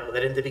yourselves know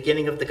that in the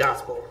beginning of the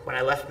gospel, when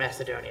I left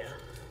Macedonia,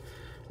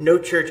 no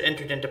church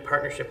entered into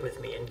partnership with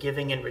me in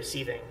giving and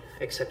receiving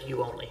except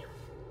you only.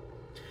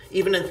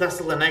 Even in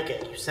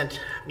Thessalonica, you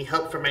sent me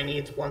help for my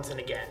needs once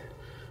and again.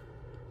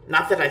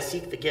 Not that I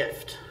seek the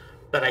gift,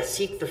 but I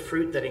seek the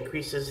fruit that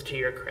increases to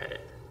your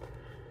credit.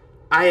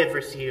 I have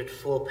received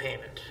full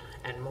payment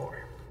and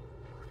more.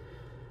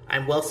 I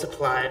am well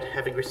supplied,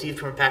 having received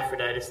from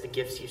Epaphroditus the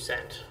gifts you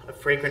sent, a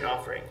fragrant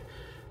offering,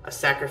 a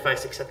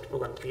sacrifice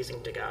acceptable and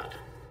pleasing to God.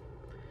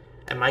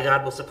 And my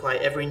God will supply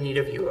every need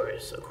of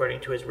yours according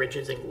to his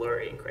riches and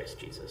glory in Christ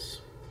Jesus.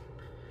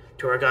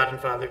 To our God and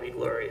Father be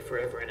glory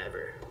forever and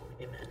ever.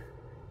 Amen.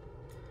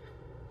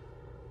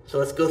 So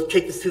let's go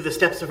take this through the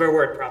steps of our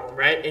word problem,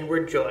 right?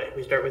 Inward joy.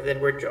 We start with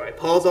inward joy.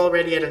 Paul's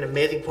already at an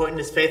amazing point in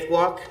his faith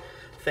walk,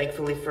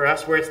 thankfully for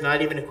us, where it's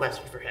not even a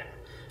question for him.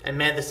 And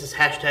man, this is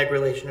hashtag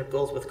relation of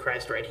goals with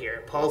Christ right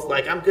here. Paul's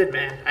like, I'm good,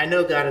 man. I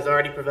know God has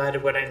already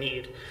provided what I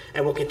need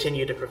and will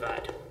continue to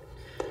provide.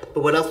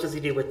 But what else does he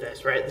do with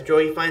this, right? The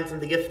joy he finds in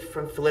the gift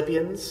from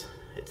Philippians,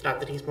 it's not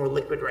that he's more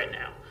liquid right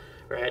now,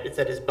 right? It's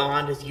that his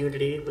bond, his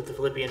unity with the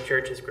Philippian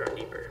church has grown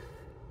deeper.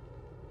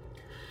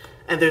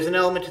 And there's an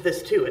element to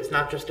this too. It's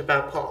not just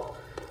about Paul.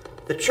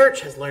 The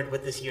church has learned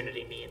what this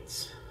unity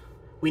means.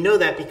 We know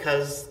that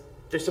because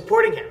they're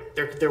supporting him.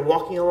 They're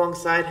walking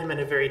alongside him in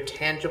a very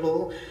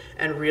tangible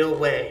and real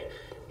way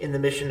in the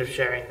mission of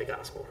sharing the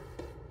gospel.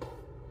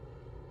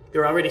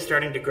 They're already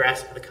starting to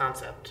grasp the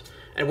concept.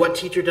 And what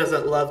teacher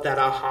doesn't love that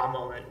aha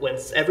moment when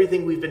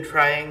everything we've been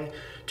trying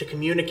to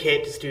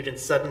communicate to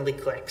students suddenly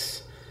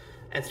clicks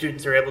and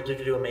students are able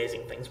to do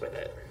amazing things with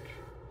it?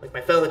 Like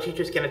my fellow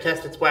teachers can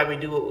attest, it's why we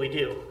do what we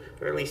do,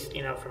 or at least,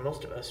 for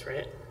most of us,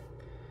 right?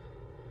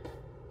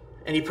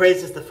 And he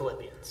praises the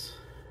Philippians.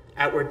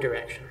 Outward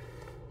direction.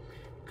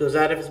 Goes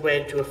out of his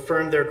way to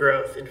affirm their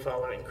growth in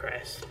following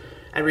Christ,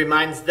 and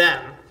reminds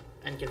them,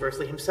 and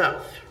conversely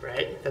himself,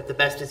 right, that the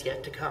best is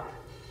yet to come.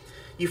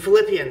 You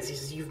Philippians, he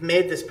says, you've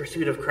made this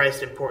pursuit of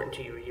Christ important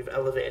to you. You've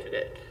elevated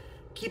it.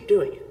 Keep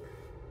doing it.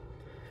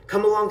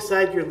 Come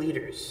alongside your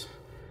leaders.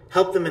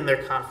 Help them in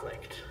their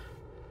conflict.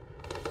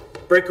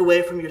 Break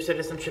away from your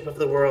citizenship of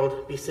the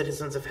world. Be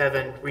citizens of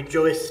heaven.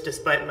 Rejoice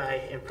despite my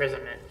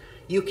imprisonment.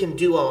 You can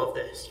do all of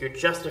this. You're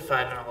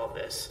justified in all of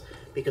this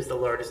because the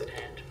Lord is at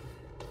hand.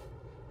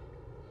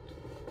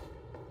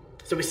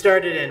 So we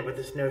started in with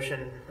this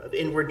notion of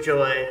inward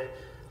joy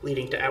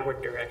leading to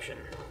outward direction.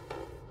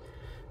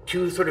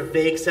 Two sort of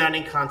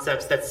vague-sounding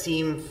concepts that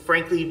seem,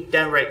 frankly,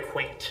 downright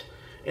quaint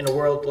in a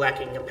world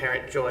lacking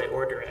apparent joy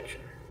or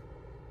direction.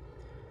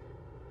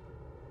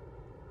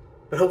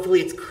 But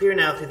hopefully it's clear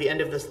now through the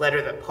end of this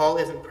letter that Paul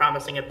isn't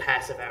promising a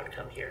passive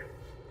outcome here.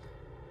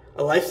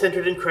 A life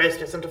centered in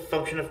Christ isn't a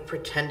function of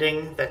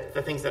pretending that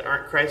the things that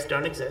aren't Christ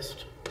don't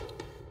exist,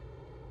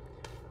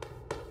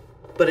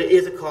 but it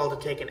is a call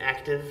to take an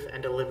active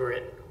and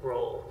deliberate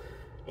role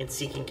in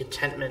seeking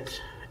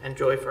contentment and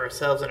joy for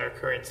ourselves in our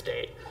current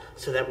state,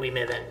 so that we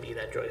may then be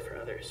that joy for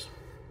others.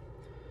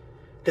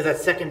 Because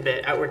that second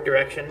bit, outward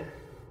direction,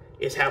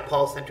 is how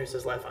Paul centers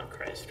his life on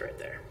Christ right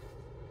there.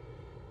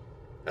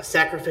 A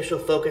sacrificial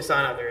focus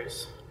on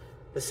others,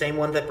 the same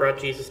one that brought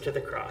Jesus to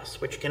the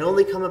cross, which can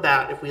only come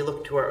about if we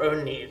look to our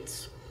own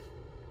needs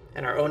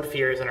and our own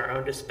fears and our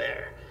own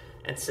despair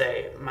and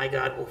say, my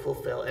God will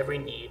fulfill every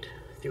need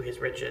through his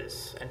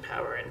riches and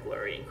power and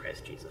glory in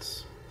Christ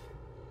Jesus.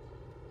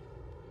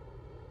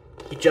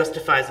 He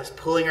justifies us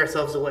pulling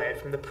ourselves away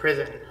from the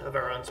prison of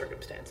our own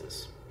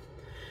circumstances.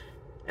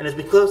 And as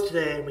we close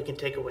today, we can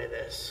take away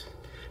this,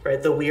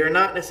 right? Though we are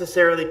not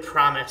necessarily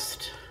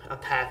promised a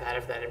path out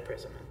of that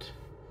imprisonment.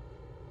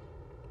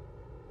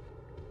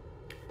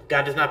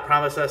 God does not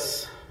promise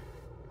us,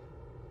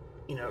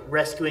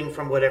 rescuing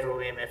from whatever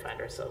we may find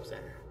ourselves in.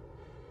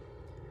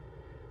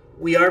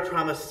 We are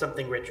promised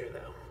something richer,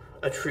 though,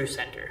 a true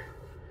center.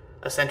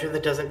 A center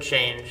that doesn't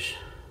change,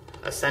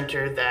 a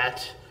center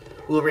that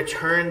will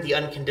return the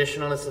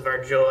unconditionalness of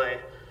our joy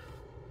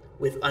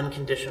with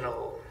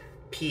unconditional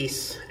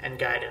peace and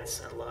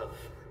guidance and love.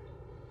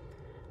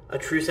 A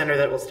true center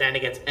that will stand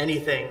against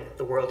anything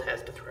the world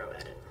has to throw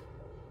at it.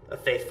 A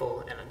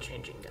faithful and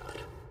unchanging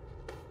God.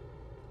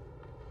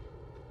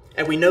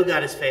 And we know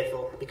God is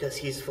faithful because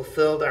he's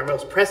fulfilled our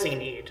most pressing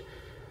need,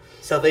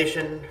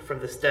 salvation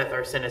from this death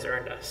our sin has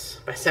earned us,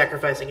 by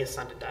sacrificing his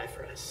son to die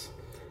for us.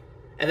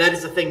 And that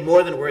is a thing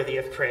more than worthy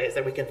of praise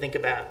that we can think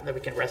about, that we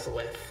can wrestle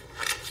with.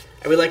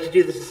 And we like to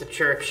do this as a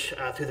church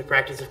through the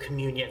practice of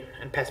communion.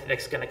 And Pastor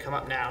Nick's going to come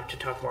up now to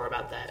talk more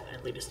about that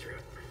and lead us through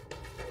it.